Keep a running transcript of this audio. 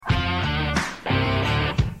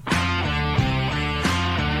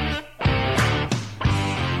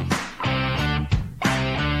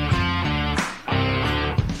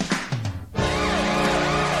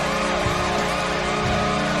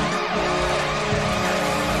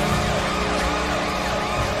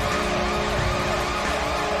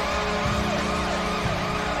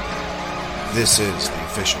This is the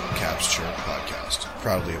official Caps Chirp podcast,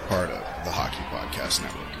 proudly a part of the Hockey Podcast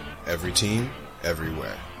Network. Every team,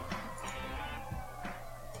 everywhere.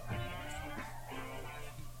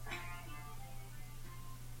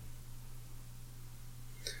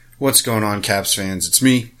 What's going on, Caps fans? It's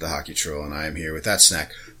me, the Hockey Troll, and I am here with that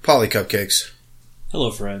snack, Polly Cupcakes.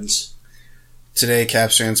 Hello, friends. Today,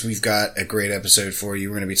 Caps fans, we've got a great episode for you.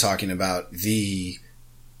 We're going to be talking about the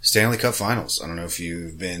Stanley Cup Finals. I don't know if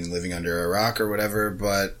you've been living under a rock or whatever,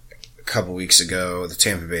 but a couple weeks ago, the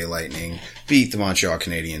Tampa Bay Lightning beat the Montreal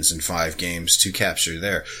Canadiens in 5 games to capture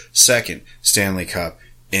their second Stanley Cup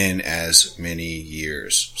in as many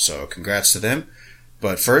years. So congrats to them.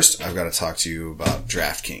 But first, I've got to talk to you about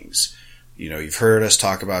DraftKings. You know, you've heard us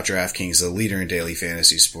talk about DraftKings, the leader in daily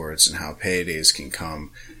fantasy sports, and how paydays can come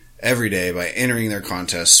every day by entering their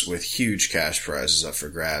contests with huge cash prizes up for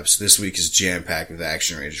grabs. This week is jam-packed with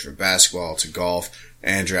action ranging from basketball to golf,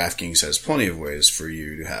 and DraftKings has plenty of ways for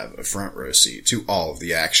you to have a front row seat to all of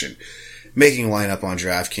the action. Making a lineup on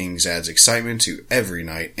DraftKings adds excitement to every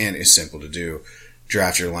night and is simple to do.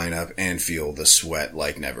 Draft your lineup and feel the sweat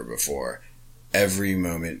like never before. Every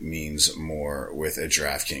moment means more with a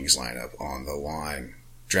DraftKings lineup on the line.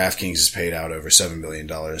 DraftKings has paid out over $7 billion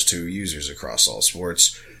to users across all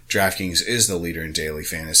sports. DraftKings is the leader in daily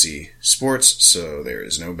fantasy sports, so there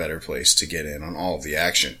is no better place to get in on all of the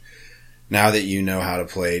action. Now that you know how to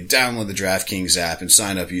play, download the DraftKings app and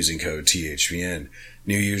sign up using code THPN.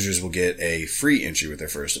 New users will get a free entry with their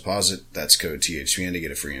first deposit. That's code THPN to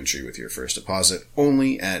get a free entry with your first deposit.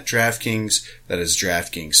 Only at DraftKings. That is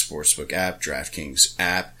DraftKings Sportsbook app, DraftKings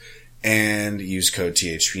app. And use code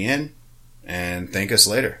THPN. And thank us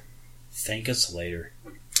later. Thank us later.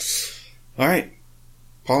 All right.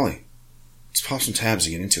 Paulie, let's pop some tabs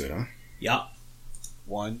and get into it, huh? Yeah.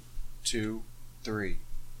 1, 2, 3.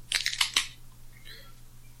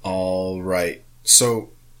 All right.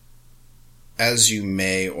 So, as you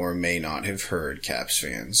may or may not have heard, Caps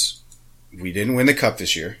fans, we didn't win the Cup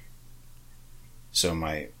this year. So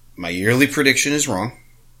my yearly prediction is wrong.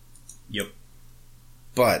 Yep.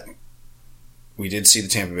 But we did see the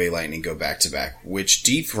Tampa Bay Lightning go back-to-back, which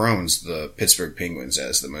dethrones the Pittsburgh Penguins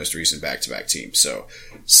as the most recent back-to-back team. So,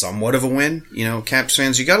 somewhat of a win. You know, Caps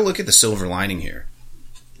fans, you got to look at the silver lining here.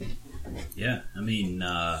 Yeah, I mean,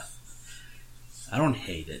 I don't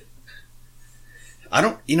hate it. I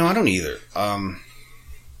don't either.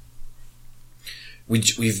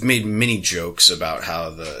 We've made many jokes about how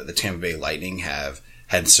the Tampa Bay Lightning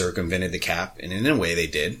had circumvented the cap, and in a way they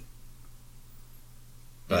did.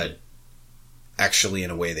 But actually, in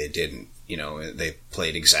a way they didn't. You know, they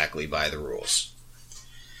played exactly by the rules.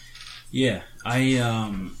 Yeah, I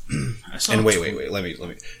saw. And wait. Let me.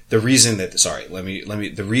 The reason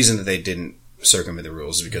that they didn't circumvent the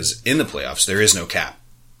rules is because in the playoffs there is no cap.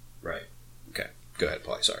 Right. Okay. Go ahead,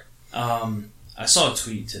 Paulie. Sorry. I saw a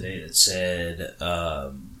tweet today that said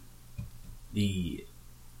the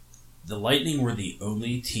Lightning were the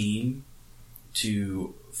only team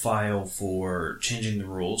to file for changing the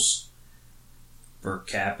rules for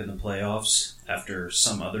cap in the playoffs after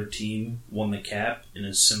some other team won the cup in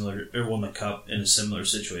a similar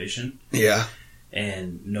situation. Yeah.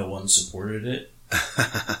 And no one supported it.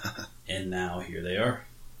 And now here they are.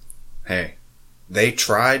 Hey, they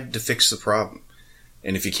tried to fix the problem.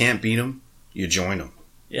 And if you can't beat them, you join them.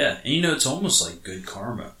 Yeah, and you know, it's almost like good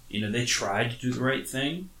karma. You know, they tried to do the right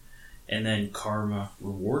thing, and then karma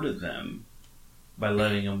rewarded them by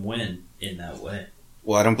letting them win in that way.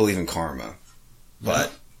 Well, I don't believe in karma.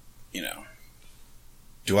 But, you know,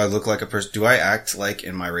 do I look like a person? Do I act like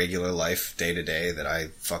in my regular life, day to day, that I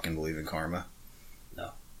fucking believe in karma?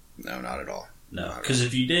 No. No, not at all. No, because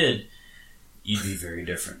if you did, you'd be very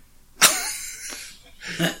different.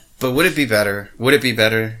 But would it be better? Would it be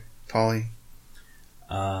better, Paulie?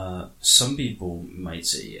 Some people might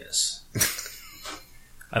say yes.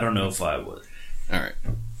 I don't know if I would. All right.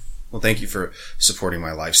 Well, thank you for supporting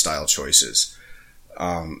my lifestyle choices.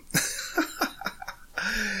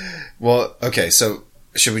 Well, okay, so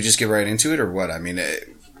should we just get right into it or what? I mean,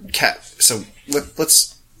 so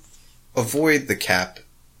let's avoid the cap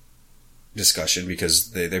discussion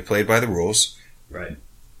because they played by the rules. Right.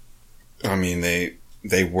 I mean, they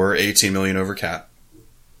were $18 million over cap,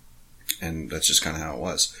 and that's just kind of how it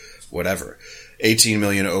was. Whatever. $18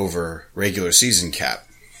 million over regular season cap.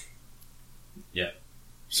 Yeah.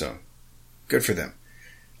 So, good for them.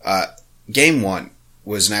 Game 1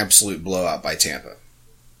 was an absolute blowout by Tampa.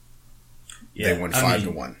 Yeah, they won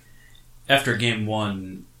 5-1. After game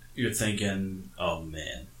 1, you're thinking, oh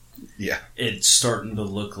man. Yeah. It's starting to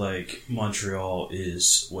look like Montreal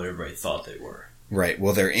is what everybody thought they were. Right.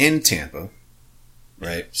 Well, they're in Tampa.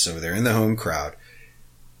 right? So they're in the home crowd.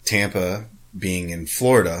 Tampa, being in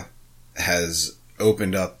Florida, has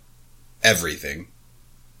opened up everything.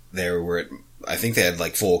 I think they had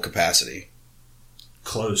like full capacity.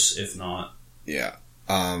 Close, if not. Yeah.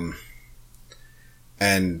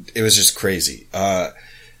 And it was just crazy.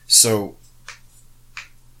 So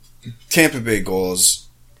Tampa Bay goals,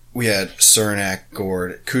 we had Cernak,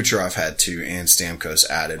 Gord, Kucherov had 2, and Stamkos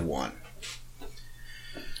added 1.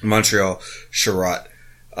 Montreal, Chirp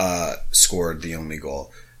scored the only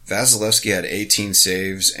goal. Vasilevsky had 18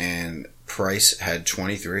 saves, and Price had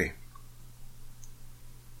 23.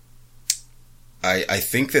 I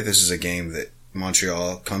think that this is a game that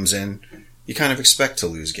Montreal comes in, you kind of expect to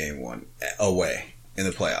lose game 1 away in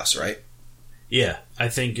the playoffs, right? Yeah, I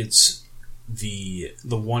think it's the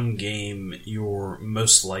one game you're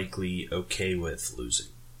most likely okay with losing.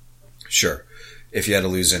 Sure. If you had to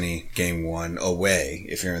lose any game 1 away,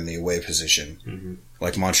 if you're in the away position,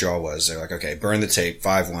 like Montreal was, they're like, okay, burn the tape,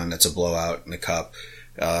 5-1, that's a blowout in the cup.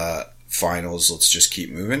 Finals, let's just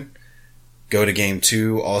keep moving. Go to game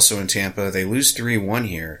 2, also in Tampa. They lose 3-1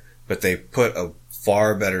 here, but they put a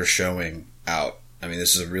far better showing out. I mean,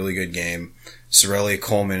 this is a really good game. Cirelli,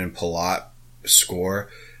 Coleman, and Palat score.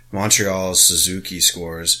 Montreal's Suzuki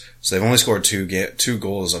scores. So they've only scored two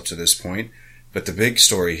goals up to this point. But the big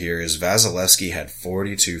story here is Vasilevsky had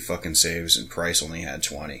 42 fucking saves and Price only had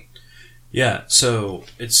 20. Yeah, so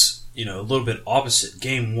it's, a little bit opposite.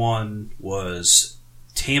 Game 1 was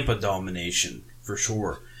Tampa domination for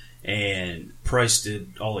sure, and Price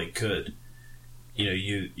did all he could.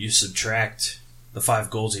 You subtract the 5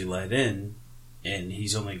 goals he let in, and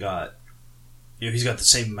he's only got, he's got the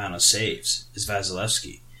same amount of saves as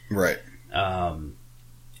Vasilevsky. Right.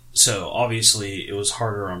 So obviously it was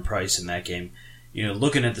harder on Price in that game.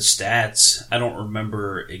 Looking at the stats, I don't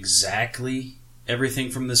remember exactly everything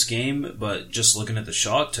from this game, but just looking at the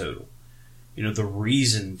shot total, the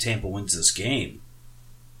reason Tampa wins this game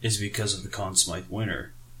is because of the Conn Smythe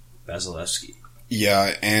winner, Vasilevsky.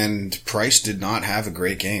 Yeah, and Price did not have a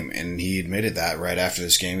great game, and he admitted that right after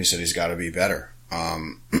this game. He said he's got to be better.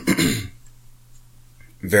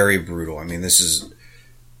 Very brutal. I mean, this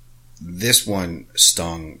one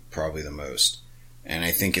stung probably the most. And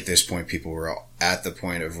I think at this point, people were at the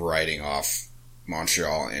point of writing off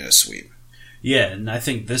Montreal in a sweep. Yeah, and I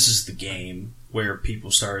think this is the game where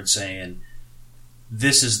people started saying,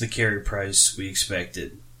 this is the Carey Price we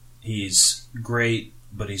expected. He's great,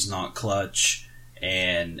 but he's not clutch,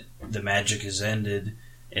 and the magic has ended,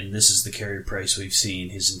 and this is the Carey Price we've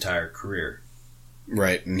seen his entire career.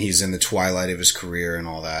 Right, and he's in the twilight of his career and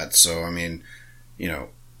all that. So, I mean,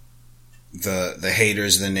 the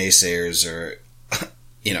haters, the naysayers are,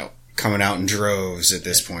 coming out in droves at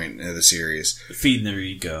this point in the series. Feeding their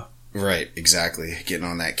ego. Right, exactly. Getting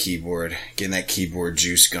on that keyboard, getting that keyboard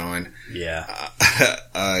juice going. Yeah.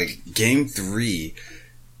 Game 3,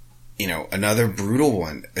 another brutal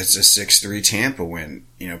one. It's a 6-3 Tampa win.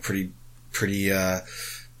 Pretty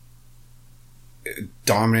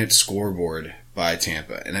dominant scoreboard by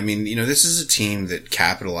Tampa. And I mean, this is a team that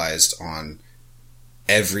capitalized on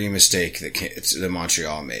every mistake that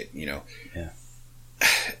Montreal made, Yeah.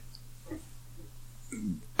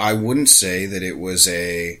 I wouldn't say that it was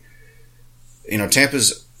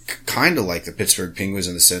Tampa's kind of like the Pittsburgh Penguins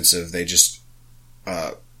in the sense of they just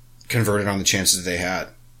converted on the chances they had.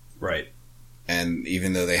 Right. And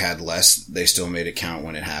even though they had less, they still made it count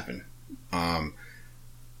when it happened.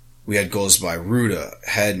 We had goals by Ruda,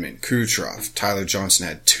 Hedman, Kucherov. Tyler Johnson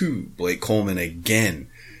had 2. Blake Coleman again.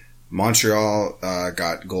 Montreal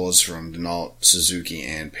got goals from Denault, Suzuki,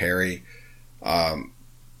 and Perry.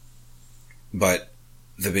 But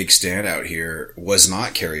the big standout here was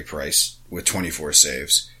not Carey Price with 24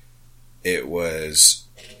 saves. It was,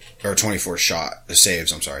 or 24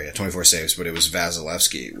 saves, 24 saves, but it was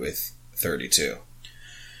Vasilevsky with 32.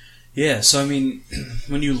 Yeah, so I mean,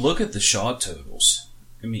 when you look at the shot totals,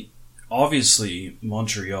 obviously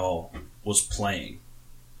Montreal was playing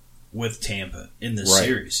with Tampa in this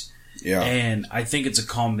series. Yeah. And I think it's a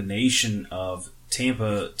combination of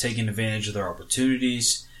Tampa taking advantage of their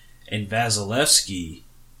opportunities and Vasilevsky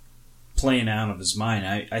playing out of his mind.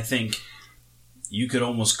 I think you could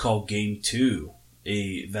almost call Game 2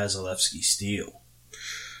 a Vasilevsky steal.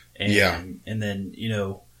 And then,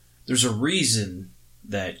 there's a reason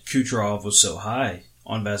that Kucherov was so high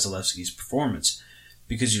on Vasilevsky's performance,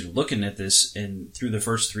 because you're looking at this, and through the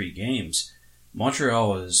first 3 games,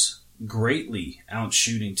 Montreal is greatly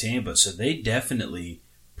outshooting Tampa, so they definitely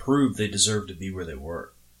proved they deserved to be where they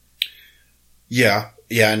were. Yeah,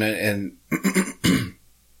 and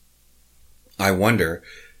I wonder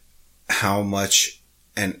how much,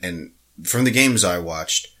 and from the games I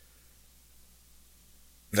watched,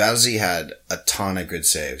 Vazzy had a ton of good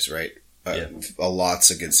saves, right?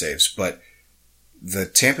 Lots of good saves. But the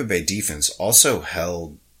Tampa Bay defense also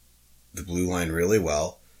held the blue line really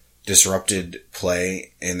well, disrupted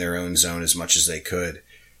play in their own zone as much as they could,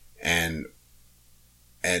 and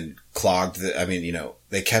clogged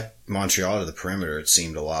they kept Montreal to the perimeter, it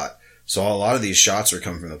seemed a lot. So a lot of these shots were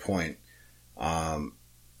coming from the point.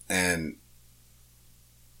 And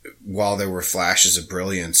while there were flashes of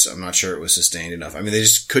brilliance, I'm not sure it was sustained enough. I mean, they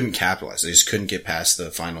just couldn't capitalize. They just couldn't get past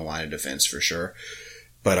the final line of defense for sure.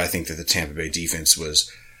 But I think that the Tampa Bay defense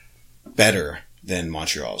was better than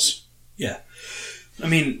Montreal's. Yeah. I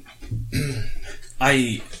mean,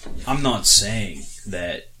 I'm not saying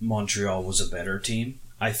that Montreal was a better team.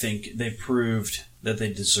 I think they proved that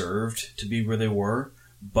they deserved to be where they were,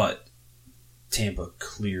 but Tampa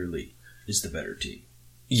clearly is the better team.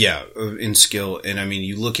 Yeah, in skill, and I mean,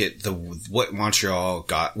 you look at what Montreal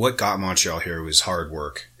got. What got Montreal here was hard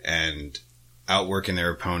work and outworking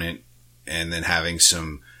their opponent, and then having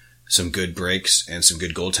some good breaks and some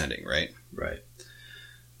good goaltending. Right. Right.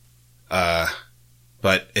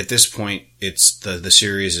 But at this point, it's the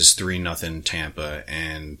series is 3-0 Tampa,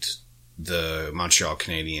 and the Montreal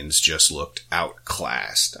Canadiens just looked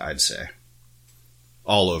outclassed. I'd say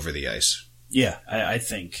all over the ice. Yeah, I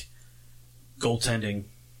think goaltending,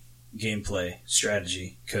 gameplay,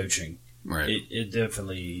 strategy, coaching. Right. It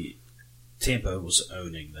definitely, Tampa was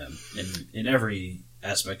owning them in every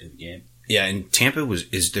aspect of the game. Yeah, and Tampa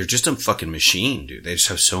they're just a fucking machine, dude. They just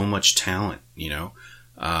have so much talent,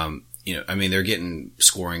 I mean, they're getting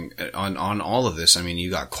scoring on all of this. I mean,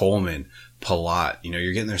 you got Coleman, Palat,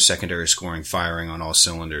 you're getting their secondary scoring firing on all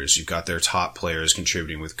cylinders. You've got their top players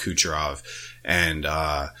contributing with Kucherov and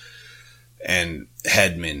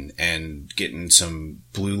Hedman, and getting some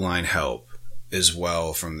blue line help as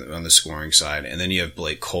well on the scoring side. And then you have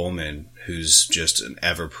Blake Coleman, who's just an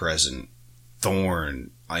ever-present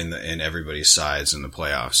thorn in everybody's sides in the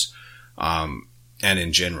playoffs. And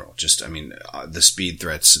in general, the speed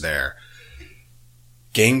threat's there.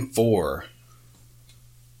 Game 4,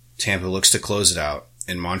 Tampa looks to close it out,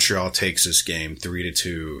 and Montreal takes this game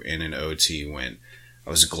 3-2 in an OT win. I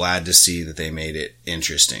was glad to see that they made it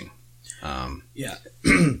interesting. Yeah.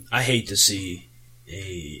 I hate to see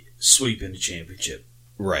a sweep in the championship.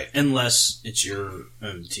 Right. Unless it's your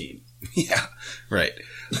own team. Yeah, right.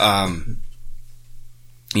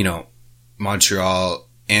 Montreal,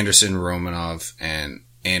 Anderson, Romanov, and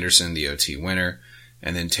Anderson, the OT winner.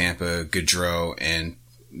 And then Tampa, Gaudreau, and,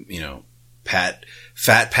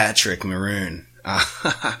 Fat Patrick Maroon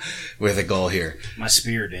with a goal here. My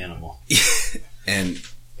spirit animal. And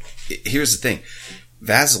here's the thing.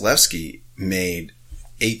 Vasilevsky made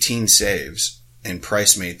 18 saves, and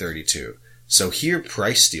Price made 32. So here,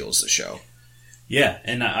 Price steals the show. Yeah,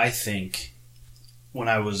 and I think when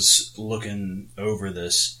I was looking over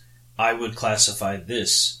this, I would classify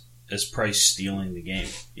this as Price stealing the game.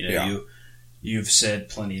 You've said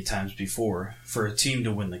plenty of times before, for a team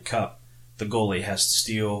to win the cup, the goalie has to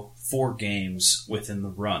steal 4 games within the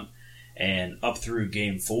run. And up through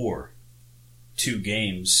game 4, 2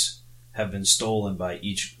 games have been stolen by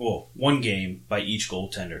one game by each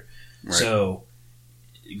goaltender. Right. So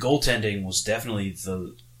goaltending was definitely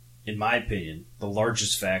in my opinion, the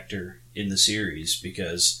largest factor in the series,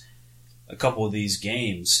 because a couple of these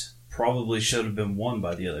games probably should have been won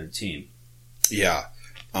by the other team. Yeah,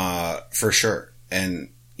 for sure. And,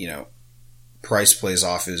 Price plays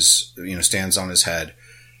off stands on his head,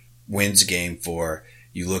 wins game 4.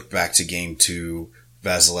 You look back to game 2,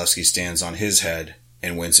 Vasilevsky stands on his head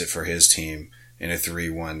and wins it for his team in a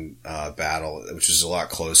 3-1 battle, which is a lot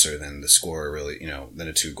closer than the score really, than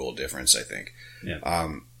a 2-goal difference, I think. Yeah.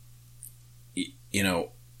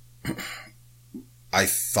 I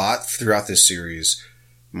thought throughout this series,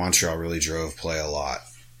 Montreal really drove play a lot.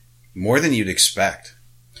 More than you'd expect,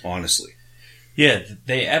 honestly. Yeah,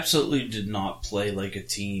 they absolutely did not play like a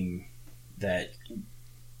team that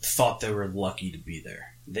thought they were lucky to be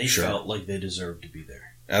there. They felt like they deserved to be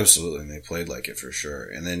there. Absolutely, and they played like it for sure.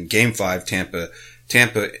 And then Game 5, Tampa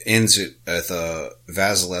ends it with a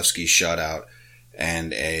Vasilevsky shutout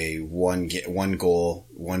and a one goal,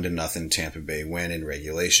 1-0 Tampa Bay win in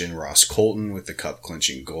regulation. Ross Colton with the cup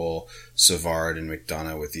clinching goal, Savard and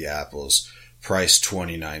McDonough with the apples. Price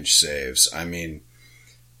 29 saves. I mean,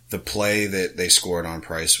 the play that they scored on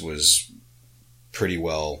Price was pretty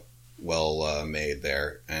well made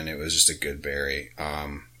there, and it was just a good bury.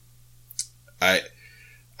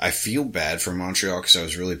 I feel bad for Montreal because I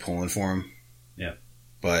was really pulling for them. Yeah,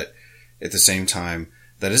 but at the same time,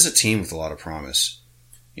 that is a team with a lot of promise.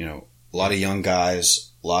 A lot of young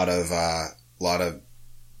guys, lot of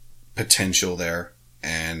potential there,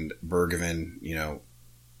 and Bergevin,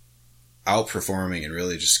 outperforming and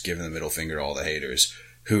really just giving the middle finger to all the haters.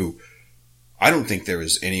 Who I don't think there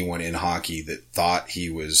was anyone in hockey that thought he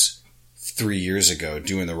was 3 years ago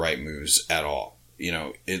doing the right moves at all.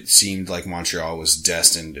 It seemed like Montreal was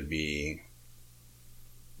destined to be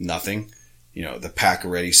nothing. The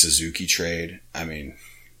Pacioretty-Suzuki trade. I mean,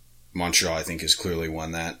 Montreal, I think, has clearly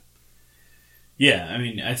won that. Yeah, I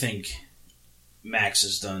mean, I think Max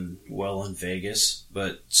has done well in Vegas,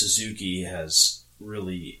 but Suzuki has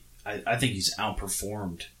really, I think he's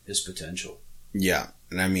outperformed his potential. Yeah,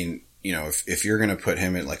 and I mean, if you're going to put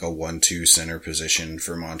him at like a 1-2 center position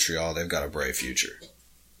for Montreal, they've got a bright future.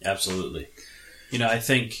 Absolutely. I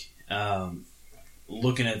think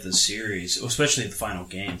looking at the series, especially the final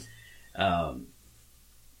game,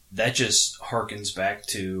 that just harkens back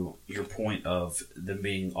to your point of them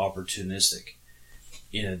being opportunistic.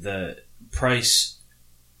 The Price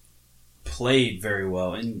played very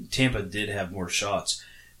well, and Tampa did have more shots,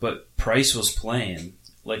 but Price was playing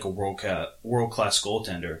like a world-class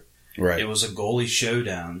goaltender. Right. It was a goalie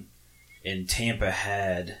showdown, and Tampa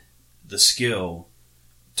had the skill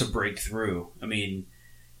to break through. I mean,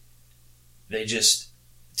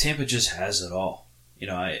 Tampa just has it all.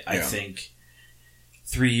 I think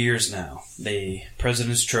 3 years now, the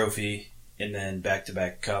President's Trophy and then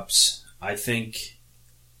back-to-back cups. I think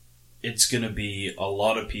it's going to be a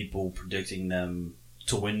lot of people predicting them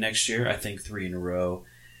to win next year. I think 3 in a row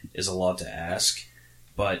is a lot to ask.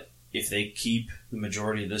 But if they keep the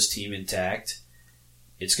majority of this team intact,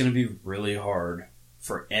 it's going to be really hard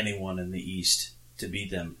for anyone in the East to beat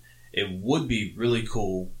them. It would be really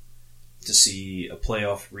cool to see a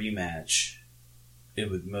playoff rematch.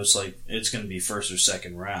 It's going to be first or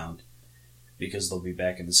second round because they'll be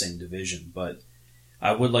back in the same division. But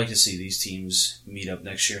I would like to see these teams meet up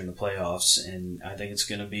next year in the playoffs, and I think it's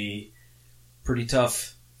going to be pretty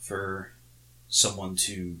tough for someone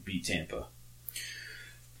to beat Tampa.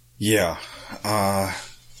 Yeah.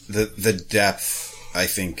 The depth, I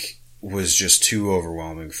think, was just too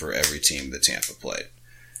overwhelming for every team that Tampa played.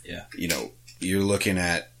 Yeah. You're looking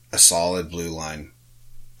at a solid blue line,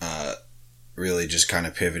 really just kind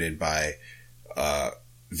of pivoted by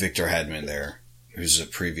Victor Hedman there, who's a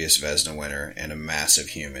previous Vezina winner and a massive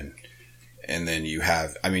human. And then you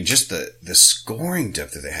have, just the scoring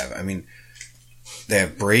depth that they have. They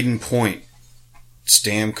have Braden Point,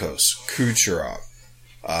 Stamkos, Kucherov.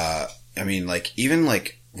 Even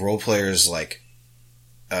role players like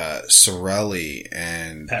Sorelli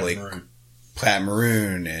and Pat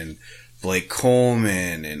Maroon and Blake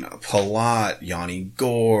Coleman and Palat, Yanni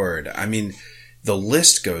Gord. The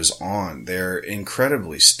list goes on. They're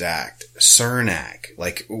incredibly stacked. Cernak,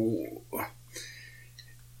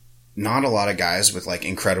 not a lot of guys with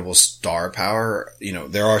incredible star power.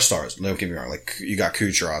 There are stars. Don't get me wrong. You got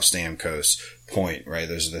Kucherov, Stamkos, Point, right?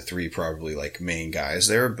 Those are the three probably main guys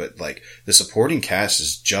there. But the supporting cast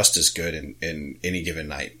is just as good in any given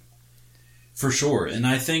night. For sure. And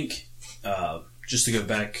I think just to go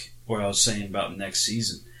back what I was saying about next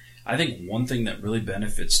season, I think one thing that really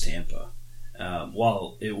benefits Tampa,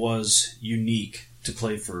 while it was unique to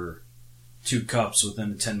play for 2 cups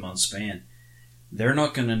within a 10-month span, they're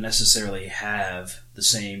not going to necessarily have the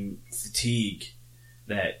same fatigue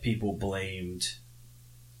that people blamed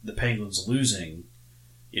the Penguins losing,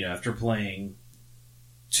 after playing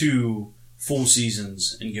 2 full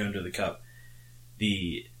seasons and going to the Cup.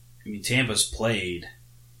 Tampa's played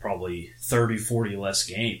probably 30, 40 less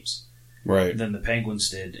games than the Penguins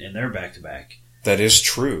did in their back-to-back. That is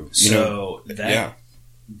true. That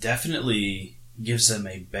definitely gives them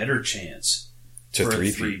a better chance to for a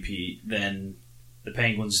three-peat than the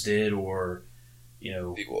Penguins did, or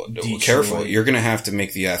careful. You're going to have to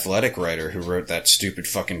make the Athletic writer who wrote that stupid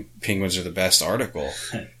fucking Penguins are the best article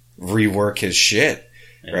rework his shit,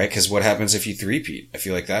 right? Because what happens if you three-peat? I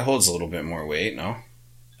feel like that holds a little bit more weight, no?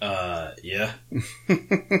 Yeah.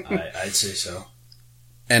 I'd say so.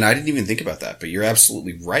 And I didn't even think about that, but you're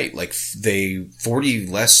absolutely right. 40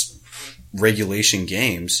 less regulation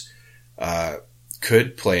games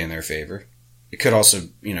could play in their favor. It could also,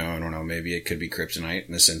 I don't know, maybe it could be kryptonite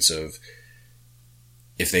in the sense of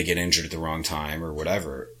if they get injured at the wrong time or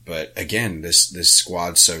whatever. But again, this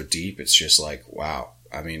squad's so deep, it's just wow.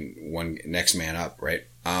 One next man up, right?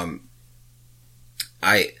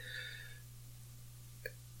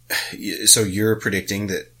 So you're predicting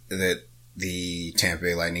that the Tampa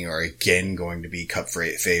Bay Lightning are again going to be Cup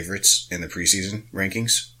favorites in the preseason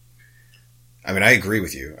rankings? I agree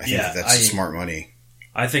with you. I think that's smart money.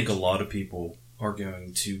 I think a lot of people are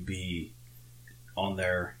going to be on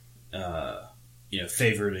their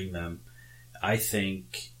favoriting them. I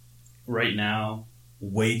think right now,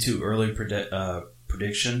 way too early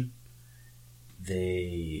prediction.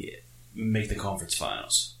 They make the conference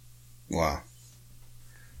finals. Wow.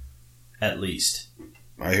 At least.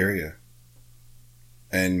 I hear you.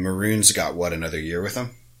 And Maroon's got, what, another year with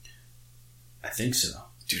him? I think so.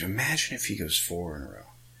 Dude, imagine if he goes 4 in a row.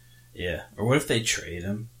 Yeah. Or what if they trade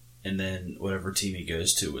him, and then whatever team he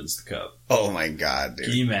goes to wins the cup? Oh, my God, dude.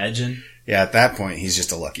 Can you imagine? Yeah, at that point, he's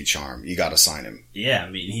just a lucky charm. You got to sign him. Yeah, I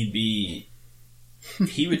mean,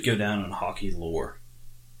 he would go down in hockey lore.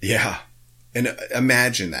 Yeah. And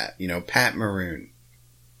imagine that, Pat Maroon.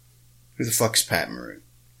 Who the fuck's Pat Maroon,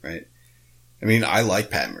 right? I mean, I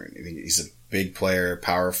like Pat Maroon. I think he's a big player,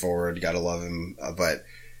 power forward, you gotta love him. But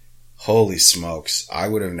holy smokes, I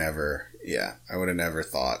would have never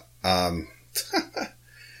thought.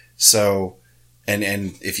 So, and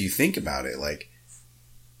if you think about it, like,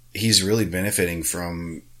 he's really benefiting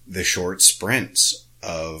from the short sprints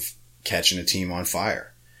of catching a team on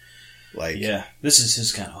fire. Like, yeah, this is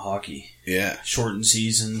his kind of hockey. Yeah. Shortened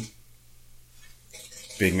season.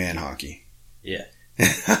 Big man hockey. Yeah.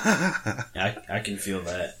 I can feel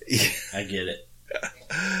that. I get it.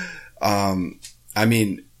 I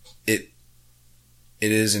mean, it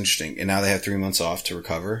is interesting. And now they have 3 months off to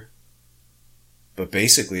recover. But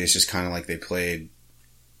basically, it's just kind of like they played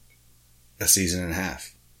a season and a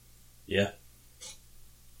half. Yeah.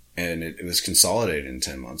 And it was consolidated in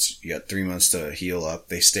 10 months. You got 3 months to heal up.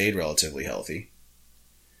 They stayed relatively healthy.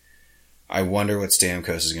 I wonder what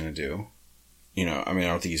Stamkos is going to do. I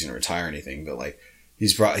don't think he's going to retire or anything, but like,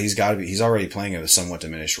 he's already playing a somewhat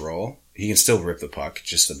diminished role. He can still rip the puck,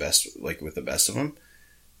 just the best, like with the best of them.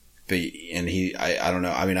 But, I don't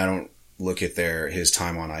know. I mean, I don't look at his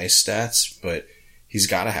time on ice stats, but he's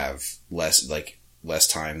got to have less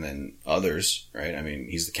time than others, right? I mean,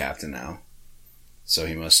 he's the captain now. So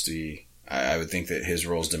he must be, I would think that his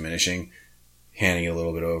role is diminishing, handing a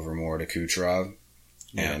little bit over more to Kucherov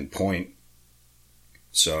and Point.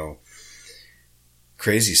 So,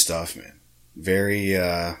 crazy stuff, man. Very,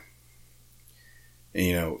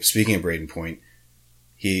 speaking of Braden Point,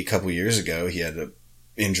 a couple years ago, he had an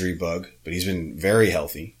injury bug, but he's been very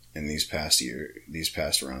healthy in these past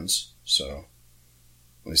runs. So,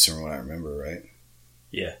 at least from what I remember, right?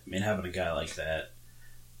 Yeah, I mean, having a guy like that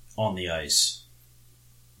on the ice,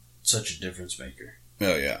 such a difference maker.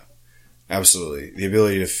 Oh, yeah. Absolutely. The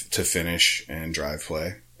ability to finish and drive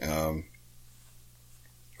play.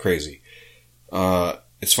 Crazy.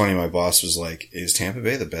 It's funny, my boss was like, is Tampa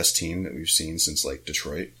Bay the best team that we've seen since, like,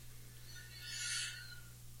 Detroit?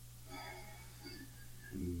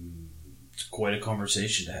 It's quite a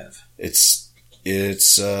conversation to have.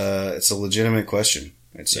 It's a legitimate question,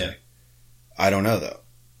 I'd say. Yeah. I don't know, though.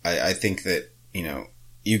 I think that,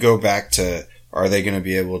 you go back to, are they going to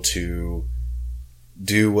be able to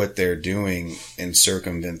do what they're doing and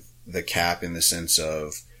circumvent the cap in the sense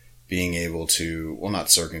of being able to, well, not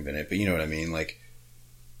circumvent it, but you know what I mean? Like,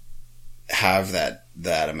 have that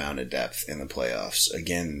amount of depth in the playoffs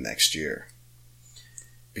again next year.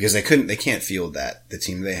 Because they can't field that, the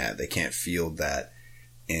team they had, they can't field that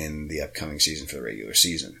in the upcoming season for the regular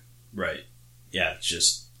season. Right. Yeah, it's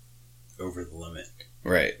just over the limit.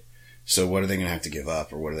 Right. So what are they going to have to give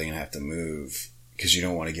up, or what are they going to have to move? Because you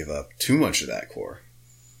don't want to give up too much of that core.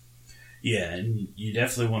 Yeah, and you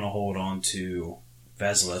definitely want to hold on to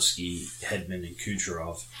Vasilevsky, Hedman, and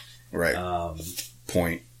Kucherov. Right.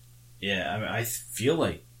 Point. Yeah, I mean, I feel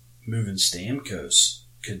like moving Stamkos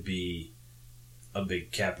could be a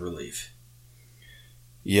big cap relief.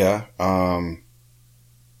 Yeah.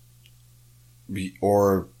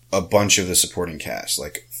 Or a bunch of the supporting cast,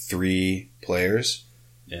 like 3 players.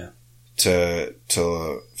 Yeah. To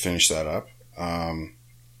finish that up. I'm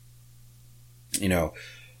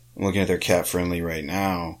looking at their cap friendly right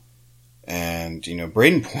now, and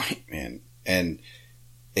Braden Point, man, and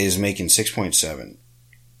is making 6.7.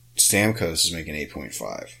 Stamkos is making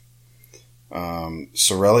 8.5.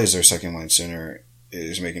 Sorelli is their second line center,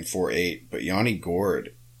 is making 4.8, but Yanni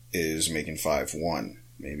Gourde is making 5.1.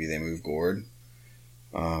 Maybe they move Gourde.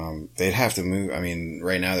 They'd have to move. I mean,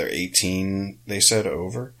 right now they're 18. They said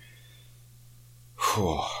over.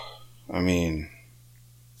 Whew. I mean,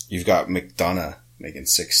 you've got McDonough making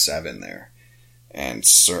 6.7 there, and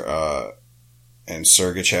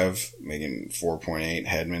Sergachev making 4.8.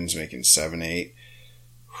 Hedman's making 7.8.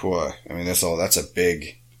 Whew. I mean, that's a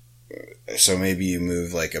big. So maybe you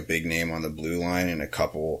move like a big name on the blue line and a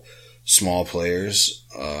couple small players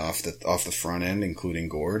off the front end, including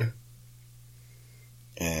Gourde.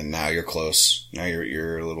 And now you're close. Now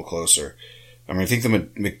you're a little closer. I mean, I think the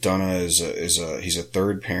McDonough he's a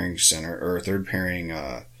third pairing center or a third pairing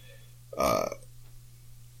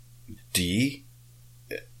D.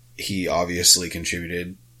 He obviously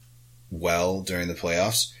contributed well during the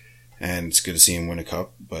playoffs, and it's good to see him win a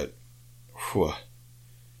cup. But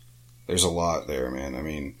there's a lot there, man. I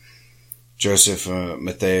mean, Joseph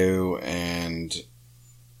Mathieu and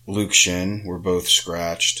Luke Shin were both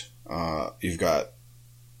scratched. You've got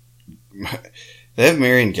they have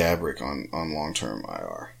Marion Gabrick on long-term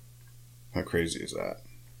IR. How crazy is that?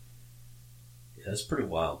 Yeah, that's pretty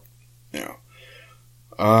wild. Yeah.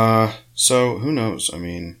 So who knows? I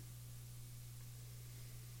mean,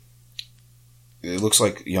 it looks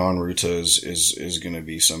like Jan Ruta is going to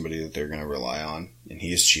be somebody that they're going to rely on, and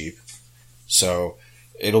he is cheap. So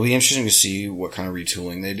it'll be interesting to see what kind of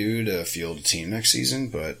retooling they do to field a team next season.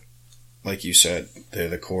 But like you said,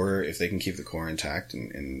 the core, if they can keep the core intact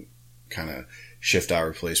and kind of shift out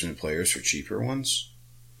replacement players for cheaper ones,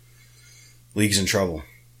 league's in trouble.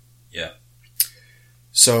 Yeah.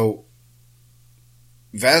 So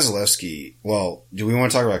Vasilevsky, well, do we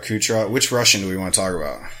want to talk about Kucherov? Which Russian do we want to talk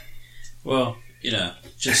about? Well,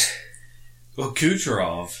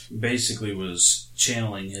 Kucherov basically was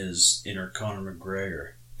channeling his inner Conor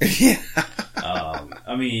McGregor. Yeah.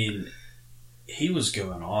 I mean, he was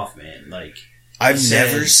going off, man. Like, I've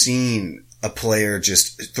never seen a player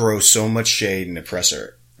just throw so much shade in a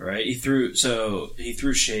presser. Right? He threw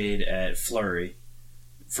shade at Fleury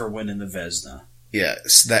for winning the Vezina. Yeah,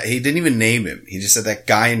 so that he didn't even name him. He just said that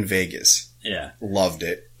guy in Vegas. Yeah. Loved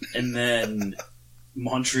it. And then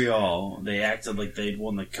Montreal, they acted like they'd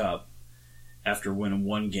won the cup after winning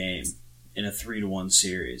one game in a 3-1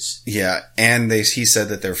 series. Yeah, and he said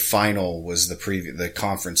that their final was the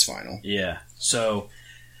conference final. Yeah. So,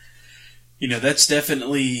 that's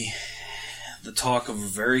definitely the talk of a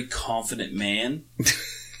very confident man.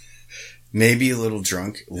 Maybe a little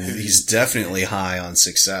drunk. He's definitely high on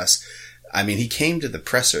success. I mean, he came to the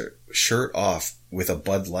presser shirt off with a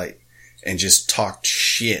Bud Light and just talked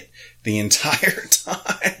shit the entire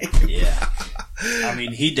time. Yeah. I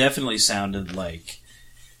mean, he definitely sounded like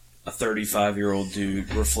a 35-year-old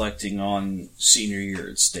dude reflecting on senior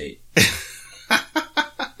year at State.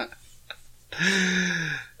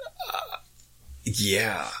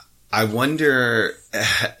 Yeah. I wonder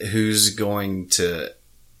who's going to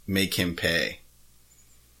make him pay.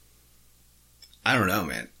 I don't know,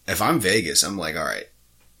 man. If I'm Vegas, I'm like, all right,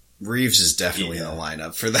 Reeves is definitely in the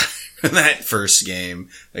lineup for that first game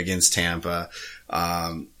against Tampa.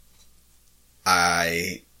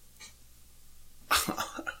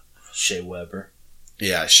 Shea Weber.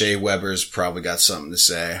 Yeah, Shea Weber's probably got something to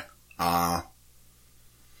say. Well,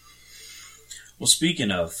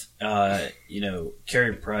 speaking of,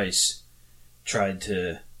 Carey Price tried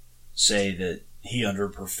to say that he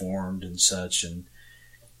underperformed and such, and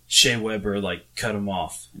Shea Weber cut him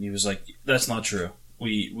off, and he was like, "That's not true.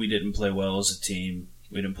 We didn't play well as a team.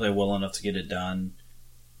 We didn't play well enough to get it done.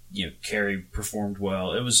 Carey performed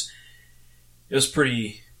well. It was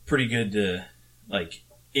pretty good to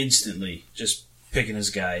instantly just picking his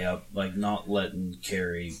guy up, not letting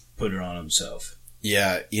Carey put it on himself."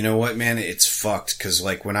 Yeah, you know what, man? It's fucked because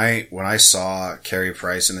when I saw Carey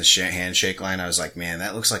Price in the handshake line, I was like, man,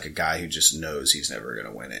 that looks like a guy who just knows he's never going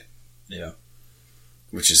to win it. Yeah.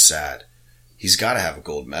 Which is sad. He's got to have a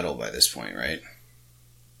gold medal by this point, right?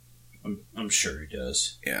 I'm sure he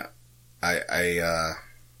does. Yeah. I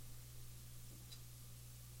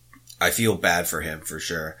feel bad for him for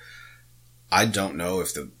sure. I don't know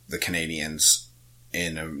if the Canadians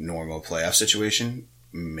in a normal playoff situation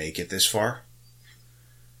make it this far.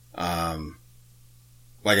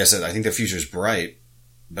 Like I said, I think the future's bright,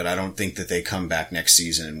 but I don't think that they come back next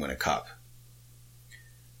season and win a cup.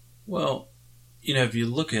 Well, if you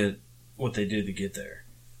look at what they did to get there,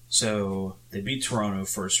 so they beat Toronto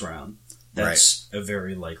first round. That's a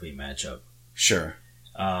very likely matchup. Sure.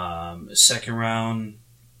 Second round,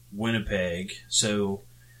 Winnipeg. So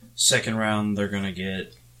second round, they're going to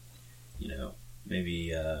get,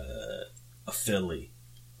 maybe a Philly,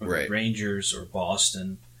 or the Rangers, or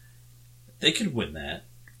Boston. They could win that.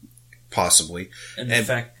 Possibly. And the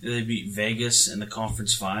fact that they beat Vegas in the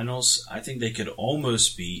conference finals, I think they could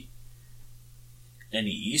almost beat any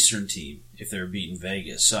Eastern team if they were beating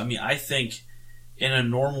Vegas. So, I think in a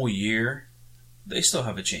normal year, they still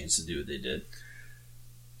have a chance to do what they did.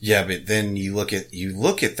 Yeah, but then you look at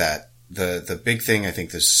that. The big thing I think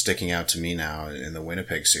that's sticking out to me now in the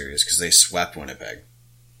Winnipeg series, because they swept Winnipeg,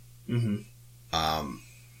 is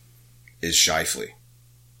Scheifele.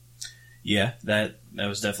 Yeah, that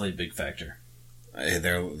was definitely a big factor.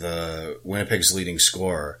 They're the Winnipeg's leading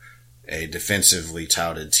scorer, a defensively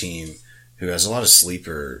touted team who has a lot of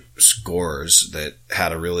sleeper scorers that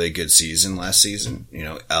had a really good season last season.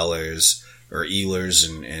 Ehlers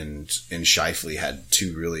and Scheifele had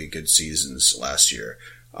 2 really good seasons last year.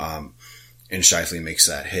 And Scheifele makes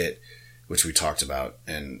that hit, which we talked about.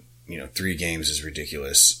 And, 3 games is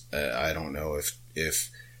ridiculous. I don't know if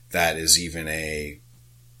that is even a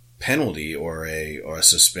penalty or a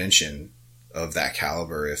suspension of that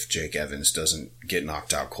caliber if Jake Evans doesn't get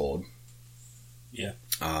knocked out cold. Yeah.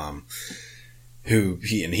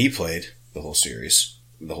 He played the whole series,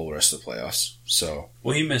 the whole rest of the playoffs. So.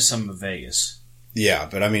 Well, he missed some of Vegas. Yeah,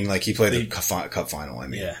 but I mean, like, he played the cup final. I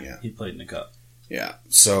mean, yeah, he played in the cup. Yeah.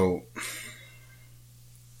 So.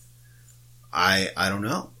 I don't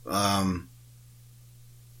know.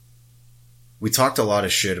 We talked a lot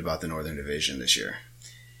of shit about the Northern Division this year.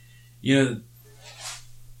 The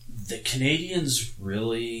Canadians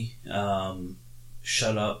really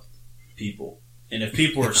shut up people. And if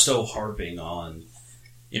people are still harping on,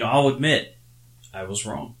 I'll admit I was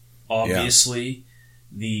wrong. Obviously,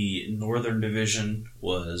 the Northern Division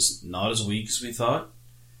was not as weak as we thought.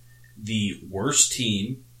 The worst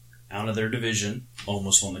team out of their division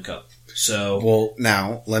almost won the cup. So, well,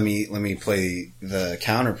 now let me play the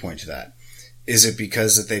counterpoint to that. Is it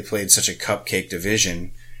because that they played such a cupcake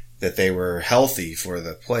division that they were healthy for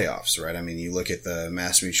the playoffs, right? I mean, you look at the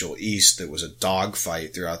Mass Mutual East, that was a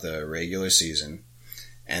dogfight throughout the regular season,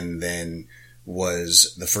 and then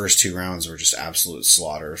was the first 2 rounds were just absolute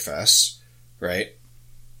slaughter fests, right?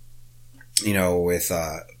 With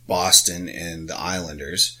Boston and the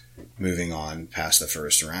Islanders moving on past the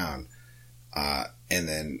first round, and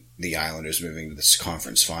then the Islanders moving to this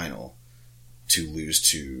conference final to lose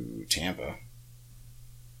to Tampa.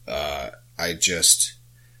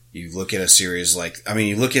 You look at a series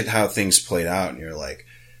you look at how things played out and you're like,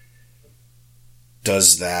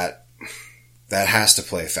 does that has to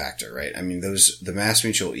play a factor, right? I mean, the Mass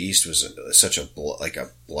Mutual East was such a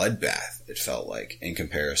bloodbath, it felt like, in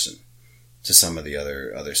comparison to some of the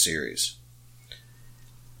other series.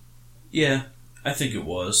 Yeah, I think it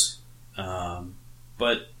was.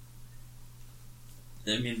 But,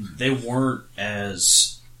 I mean, they weren't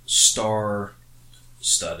as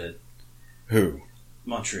star-studded. Who?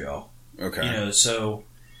 Montreal. Okay. So...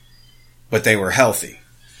 But they were healthy.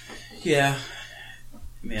 Yeah.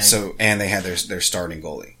 And they had their starting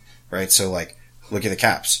goalie, right? So, look at the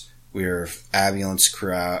Caps. We were ambulance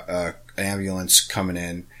coming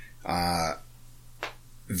in.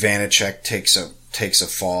 Vanacek takes a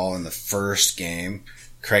fall in the first game.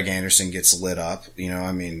 Craig Anderson gets lit up.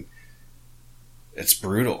 It's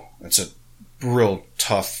brutal. It's a real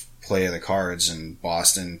tough play of the cards, and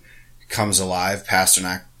Boston comes alive.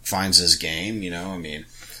 Pasternak finds his game.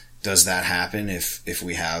 Does that happen if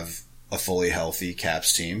we have a fully healthy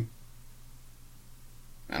Caps team?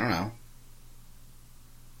 I don't know.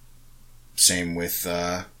 Same with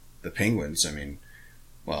the Penguins. No,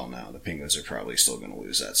 the Penguins are probably still going to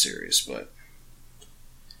lose that series, but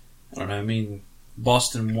I don't know.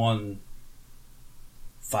 Boston won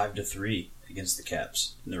 5-3 against the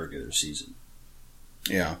Caps in the regular season.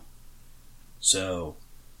 Yeah. So,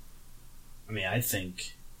 I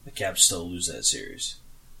think the Caps still lose that series.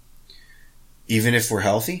 Even if we're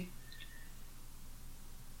healthy?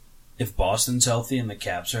 If Boston's healthy and the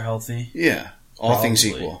Caps are healthy? Yeah. All things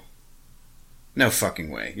equal. No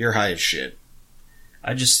fucking way. You're high as shit.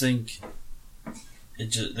 I just think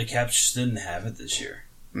the Caps just didn't have it this year.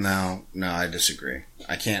 No, I disagree.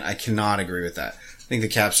 I cannot agree with that. I think the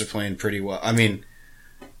Caps are playing pretty well.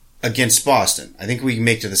 Against Boston, I think we can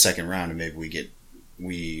make to the second round, and maybe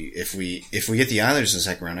if we get the Islanders in the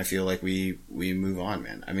second round, I feel like we move on,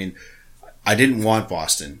 man. I didn't want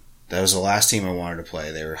Boston. That was the last team I wanted to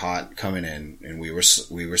play. They were hot coming in, and we were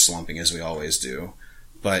slumping as we always do.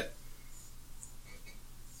 But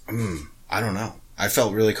I don't know. I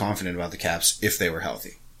felt really confident about the Caps if they were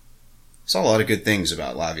healthy. Saw a lot of good things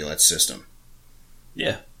about Laviolette's system.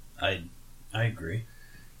 Yeah, I agree.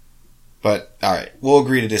 But all right, we'll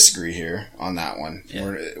agree to disagree here on that one.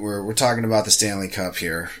 Yeah. We're talking about the Stanley Cup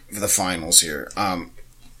here, the finals here. I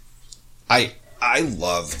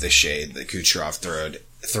love the shade that Kucherov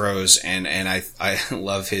throws, and I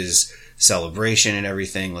love his celebration and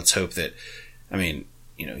everything. Let's hope that,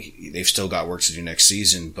 they've still got work to do next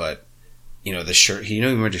season, but the shirt. He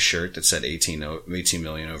made a shirt that said 18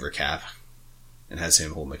 million over cap, and has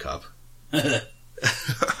him holding the cup.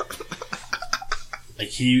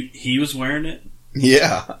 He was wearing it?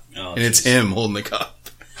 Yeah. Oh, and it's him holding the cup.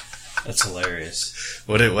 That's hilarious.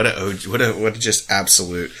 What a just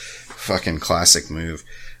absolute fucking classic move.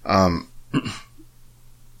 And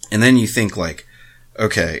then you think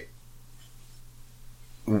okay,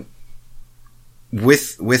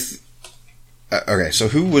 with okay, so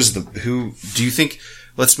who do you think?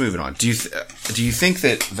 Let's move it on. Do you think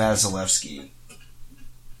that Vasilevsky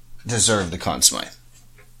deserved the Conn Smythe?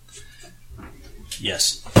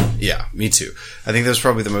 Yes. Yeah, me too. I think that was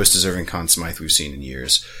probably the most deserving Conn Smythe we've seen in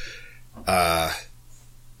years.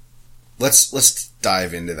 Let's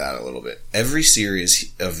dive into that a little bit. Every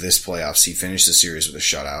series of this playoffs, he finished the series with a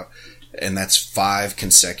shutout, and that's 5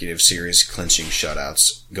 consecutive series clinching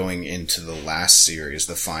shutouts going into the last series,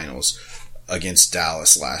 the finals, against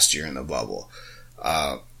Dallas last year in the bubble.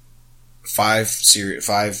 5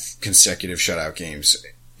 consecutive shutout games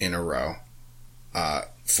in a row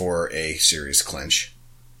for a series clinch.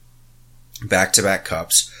 Back-to-back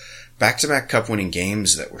cups. Back-to-back cup-winning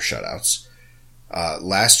games that were shutouts.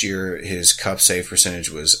 Last year, his cup save percentage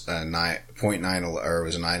was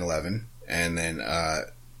 9.11, and then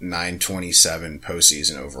 9.27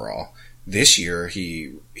 postseason overall. This year,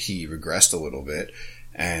 he regressed a little bit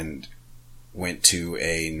and went to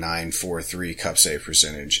a 9.43 cup save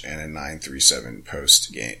percentage and a 9.37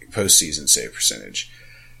 postseason save percentage.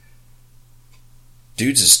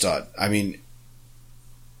 Dude's a stud. I mean,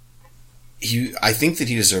 I think that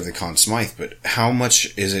he deserved the Conn Smythe, but how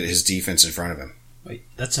much is it his defense in front of him? Wait,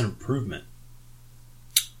 that's an improvement.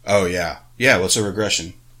 Oh yeah, yeah. What's a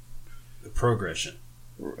regression? The progression.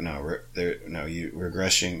 No, you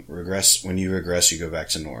regress. When you regress, you go back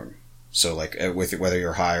to norm. So, like, with whether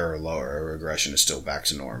you're higher or lower, a regression is still back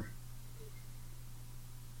to norm.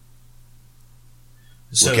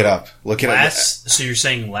 So look it up. So you're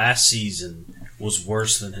saying last season was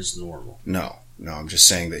worse than his normal? No, I'm just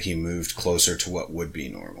saying that he moved closer to what would be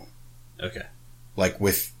normal. Okay. Like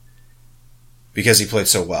because he played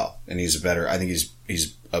so well, and I think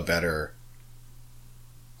he's a better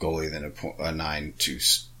goalie than a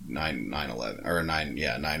 9-11 or a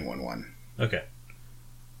 9-11. Okay.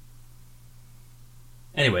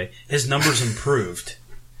 Anyway, his numbers improved.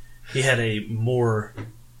 He had a more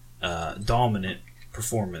dominant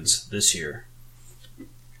performance this year.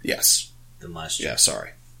 Yes. Than last year. Yeah,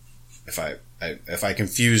 sorry. If I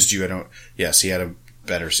confused you, I don't. Yes, he had a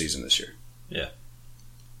better season this year. Yeah.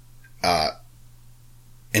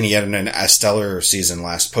 And he had a stellar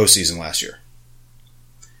postseason last year.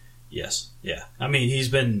 Yes. Yeah. I mean, he's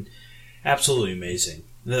been absolutely amazing.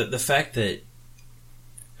 The fact that,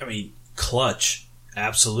 clutch,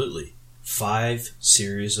 absolutely. 5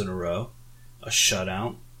 series in a row, a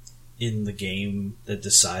shutout in the game that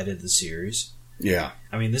decided the series. Yeah.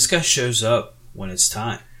 I mean, this guy shows up when it's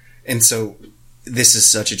time. And so this is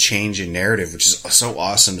such a change in narrative, which is so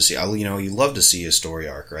awesome to see. You love to see a story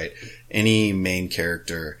arc, right? Any main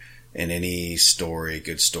character in any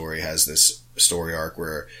good story has this story arc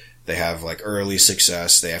where they have like early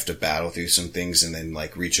success, they have to battle through some things and then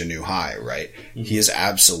like reach a new high, right? Mm-hmm. He has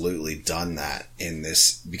absolutely done that in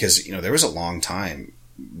this because, there was a long time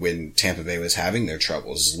when Tampa Bay was having their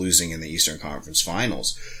troubles losing in the Eastern Conference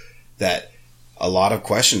Finals that a lot of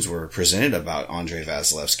questions were presented about Andrei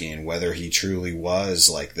Vasilevsky and whether he truly was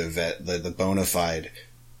like the bona fide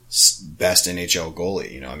best NHL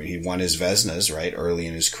goalie. He won his Vezinas, right, early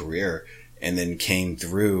in his career and then came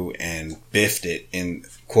through and biffed it in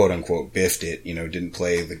quote unquote biffed it, didn't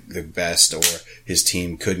play the best or his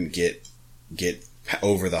team couldn't get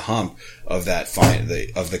over the hump of that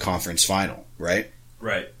of the conference final, right?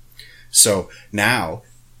 Right. So now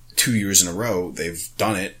 2 years in a row, they've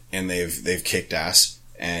done it and they've kicked ass.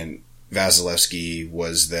 And Vasilevsky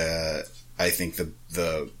was the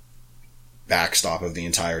backstop of the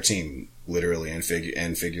entire team, literally and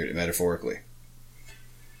figured metaphorically.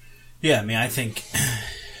 Yeah, I think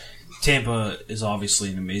Tampa is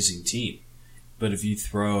obviously an amazing team, but if you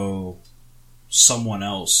throw someone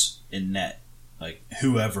else in net, like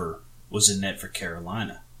whoever was in net for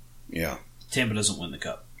Carolina, yeah, Tampa doesn't win the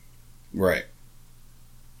cup. Right.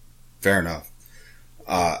 Fair enough.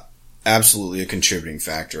 Absolutely a contributing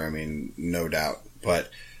factor. No doubt. But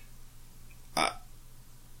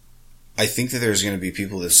I think that there's going to be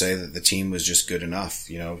people that say that the team was just good enough,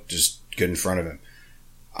 just good in front of him.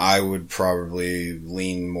 I would probably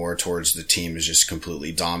lean more towards the team is just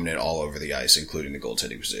completely dominant all over the ice, including the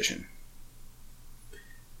goaltending position.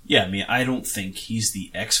 Yeah, I don't think he's the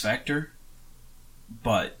X factor,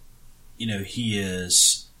 but, he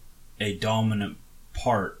is a dominant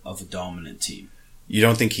part of a dominant team. You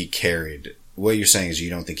don't think he carried... What you're saying is you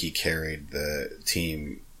don't think he carried the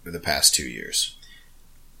team the past 2 years.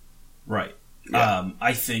 Right. Yeah.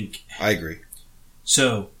 I think... I agree.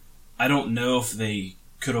 So, I don't know if they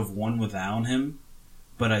could have won without him,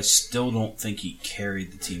 but I still don't think he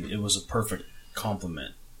carried the team. It was a perfect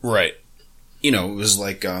compliment. Right. It was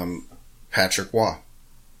like Patrick Waugh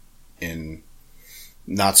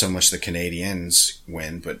not so much the Canadiens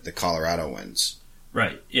win, but the Colorado wins.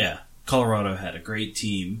 Right, yeah. Colorado had a great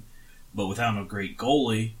team, but without a great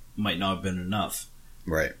goalie, might not have been enough.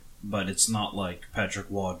 Right. But it's not like Patrick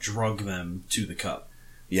Waugh drug them to the Cup.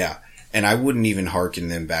 Yeah, and I wouldn't even hearken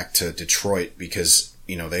them back to Detroit because,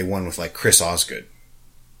 they won with like Chris Osgood,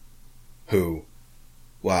 who,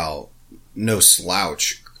 while no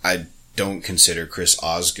slouch, I don't consider Chris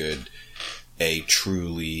Osgood a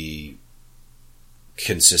truly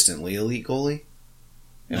consistently elite goalie.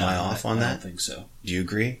 Am I off on that? I don't think so. Do you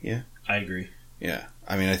agree? Yeah. I agree. Yeah.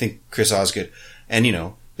 I mean, I think Chris Osgood, and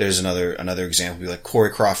there's another example, like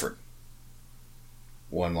Corey Crawford,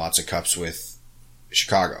 won lots of cups with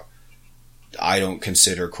Chicago. I don't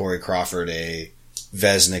consider Corey Crawford a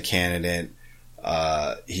Vezina candidate.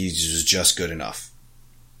 He's just good enough.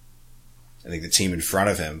 I think the team in front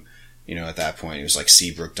of him, at that point, it was like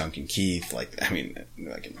Seabrook, Duncan Keith, like an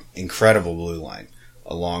incredible blue line,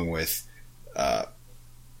 along with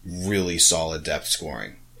really solid depth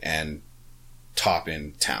scoring and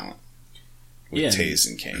top-end talent with Taze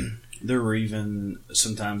and Kane. There were even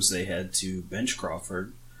sometimes they had to bench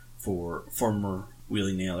Crawford for former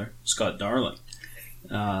wheelie nailer Scott Darling,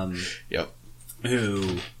 Yep.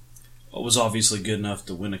 who was obviously good enough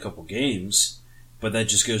to win a couple games, but that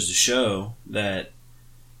just goes to show that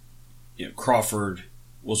Crawford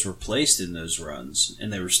was replaced in those runs,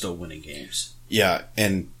 and they were still winning games. Yeah,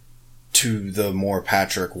 and to the more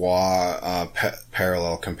Patrick Waugh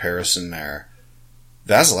parallel comparison there,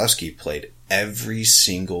 Vasilevsky played every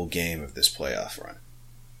single game of this playoff run.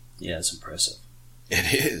 Yeah, it's impressive.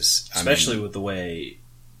 It is. Especially with the way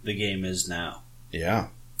the game is now. Yeah.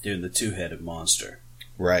 Doing the two-headed monster.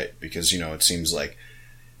 Right, because, it seems like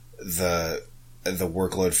the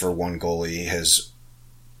workload for one goalie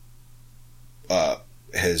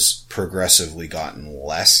has progressively gotten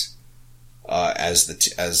less as the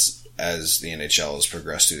NHL has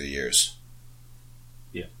progressed through the years.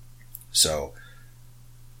 Yeah. So,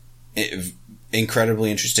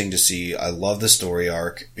 incredibly interesting to see. I love the story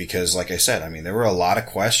arc because, like I said, there were a lot of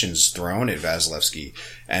questions thrown at Vasilevsky,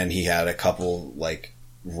 and he had a couple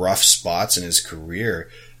rough spots in his career,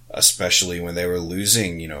 especially when they were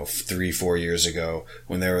losing, 3-4 years ago,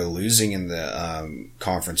 when they were losing in the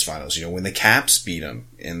conference finals, when the Caps beat him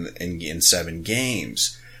in 7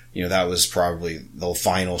 games, that was probably the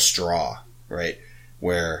final straw, right?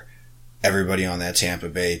 Where everybody on that Tampa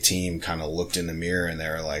Bay team kind of looked in the mirror and they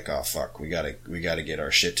were like, oh fuck, we gotta get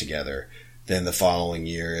our shit together. Then the following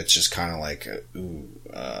year, it's just kind of like,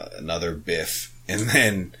 another biff. And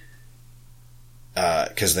then,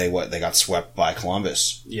 cause they got swept by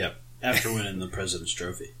Columbus. Yeah. After winning the President's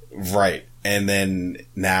Trophy. Right. And then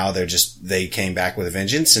now they came back with a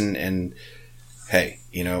vengeance and hey,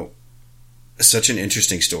 such an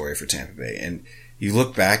interesting story for Tampa Bay. And you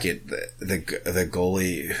look back at the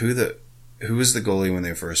goalie, who was the goalie when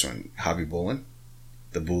they first won? Hobby Bullen?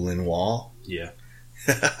 The Bullen Wall? Yeah.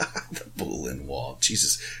 The Bullen Wall.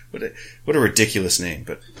 Jesus. What a ridiculous name,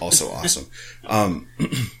 but also awesome.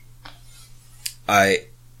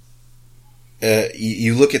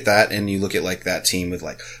 You look at that and you look at that team with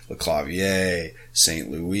Leclavier,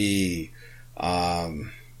 St. Louis.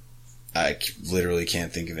 I literally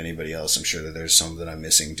can't think of anybody else. I'm sure that there's some that I'm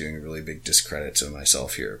missing, doing a really big discredit to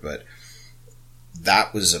myself here, but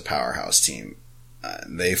that was a powerhouse team.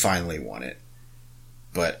 They finally won it,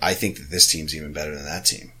 but I think that this team's even better than that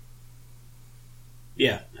team.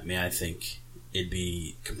 Yeah, I think it'd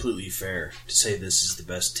be completely fair to say this is the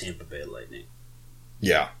best Tampa Bay Lightning.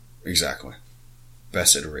 Yeah, exactly.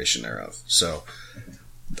 Best iteration thereof. So,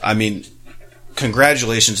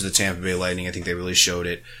 congratulations to the Tampa Bay Lightning. I think they really showed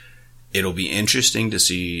it. It'll be interesting to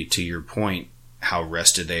see, to your point, how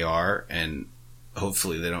rested they are, and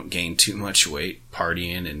hopefully they don't gain too much weight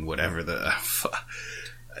partying and whatever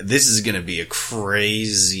this is going to be a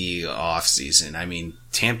crazy off season.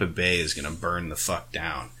 Tampa Bay is going to burn the fuck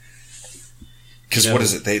down. Because what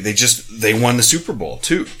is it? They won the Super Bowl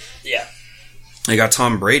too. Yeah. They got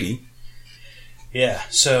Tom Brady. Yeah,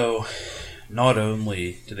 so not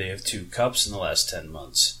only do they have 2 cups in the last 10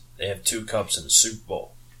 months, they have 2 cups in a Super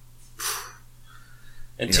Bowl.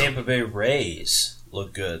 And Tampa Bay Rays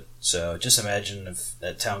look good. So just imagine if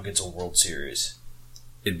that town gets a World Series.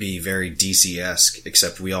 It'd be very DC-esque,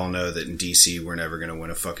 except we all know that in DC we're never going to win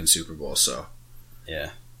a fucking Super Bowl, so.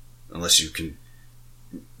 Yeah. Unless you can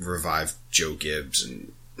revive Joe Gibbs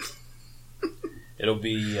and... It'll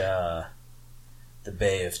be the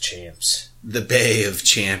Bay of Champs. The Bay of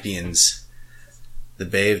Champions. The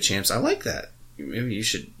Bay of Champs. I like that. Maybe you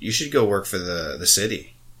should go work for the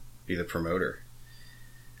city. Be the promoter.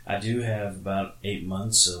 I do have about 8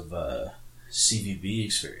 months of CVB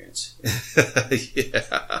experience.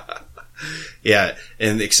 Yeah,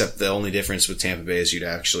 and except the only difference with Tampa Bay is you'd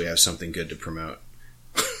actually have something good to promote.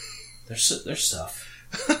 There's stuff.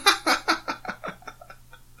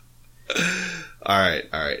 All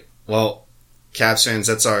right. Well, Caps fans,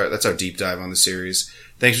 that's our deep dive on the series.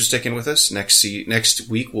 Thanks for sticking with us. Next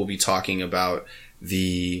week we'll be talking about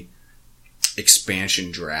the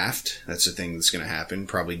expansion draft. That's the thing that's going to happen.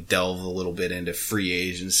 Probably delve a little bit into free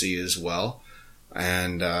agency as well,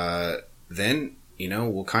 and then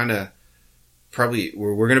we'll kind of probably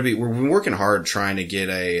we're been working hard trying to get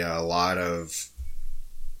a lot of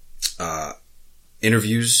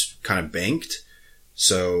interviews kind of banked.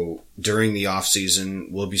 So during the off season,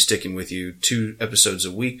 we'll be sticking with you 2 episodes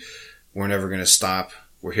a week. We're never going to stop.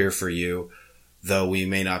 We're here for you, though we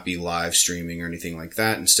may not be live streaming or anything like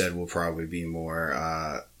that. Instead, we'll probably be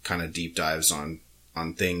more kind of deep dives on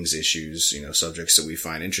things, issues, subjects that we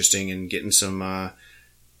find interesting, and getting some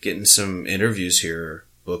interviews here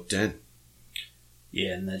booked in.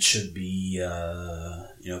 Yeah, and that should be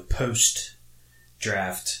post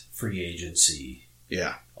draft, free agency.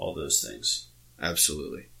 Yeah, all those things.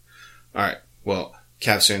 Absolutely. All right. Well,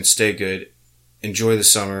 Caps fans, stay good. Enjoy the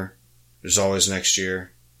summer. There's always next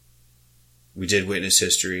year. We did witness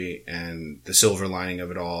history, and the silver lining of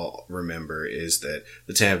it all, remember, is that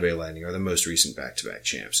the Tampa Bay Lightning are the most recent back-to-back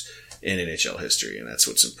champs in NHL history, and that's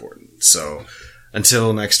what's important. So,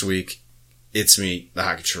 until next week, it's me, the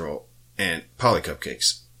Hockey Troll, and Polly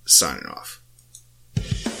Cupcakes, signing off.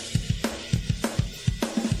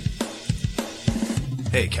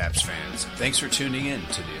 Hey, Caps fans. Thanks for tuning in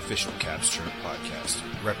to the official Caps Chirp podcast,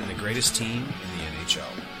 repping the greatest team in the NHL.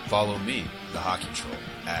 Follow me, the Hockey Troll,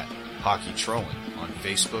 at Hockey Trolling on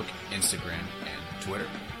Facebook, Instagram, and Twitter.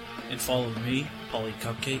 And follow me, Polly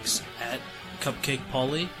Cupcakes, at Cupcake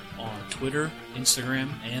Polly on Twitter,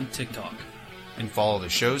 Instagram, and TikTok. And follow the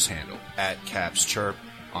show's handle, at Caps Chirp,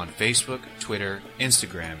 on Facebook, Twitter,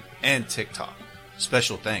 Instagram, and TikTok.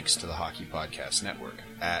 Special thanks to the Hockey Podcast Network,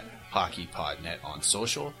 at HockeyPodNet on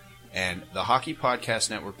social, and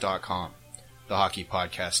thehockeypodcastnetwork.com. The Hockey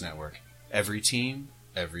Podcast Network. Every team,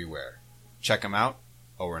 everywhere. Check them out,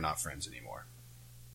 or we're not friends anymore.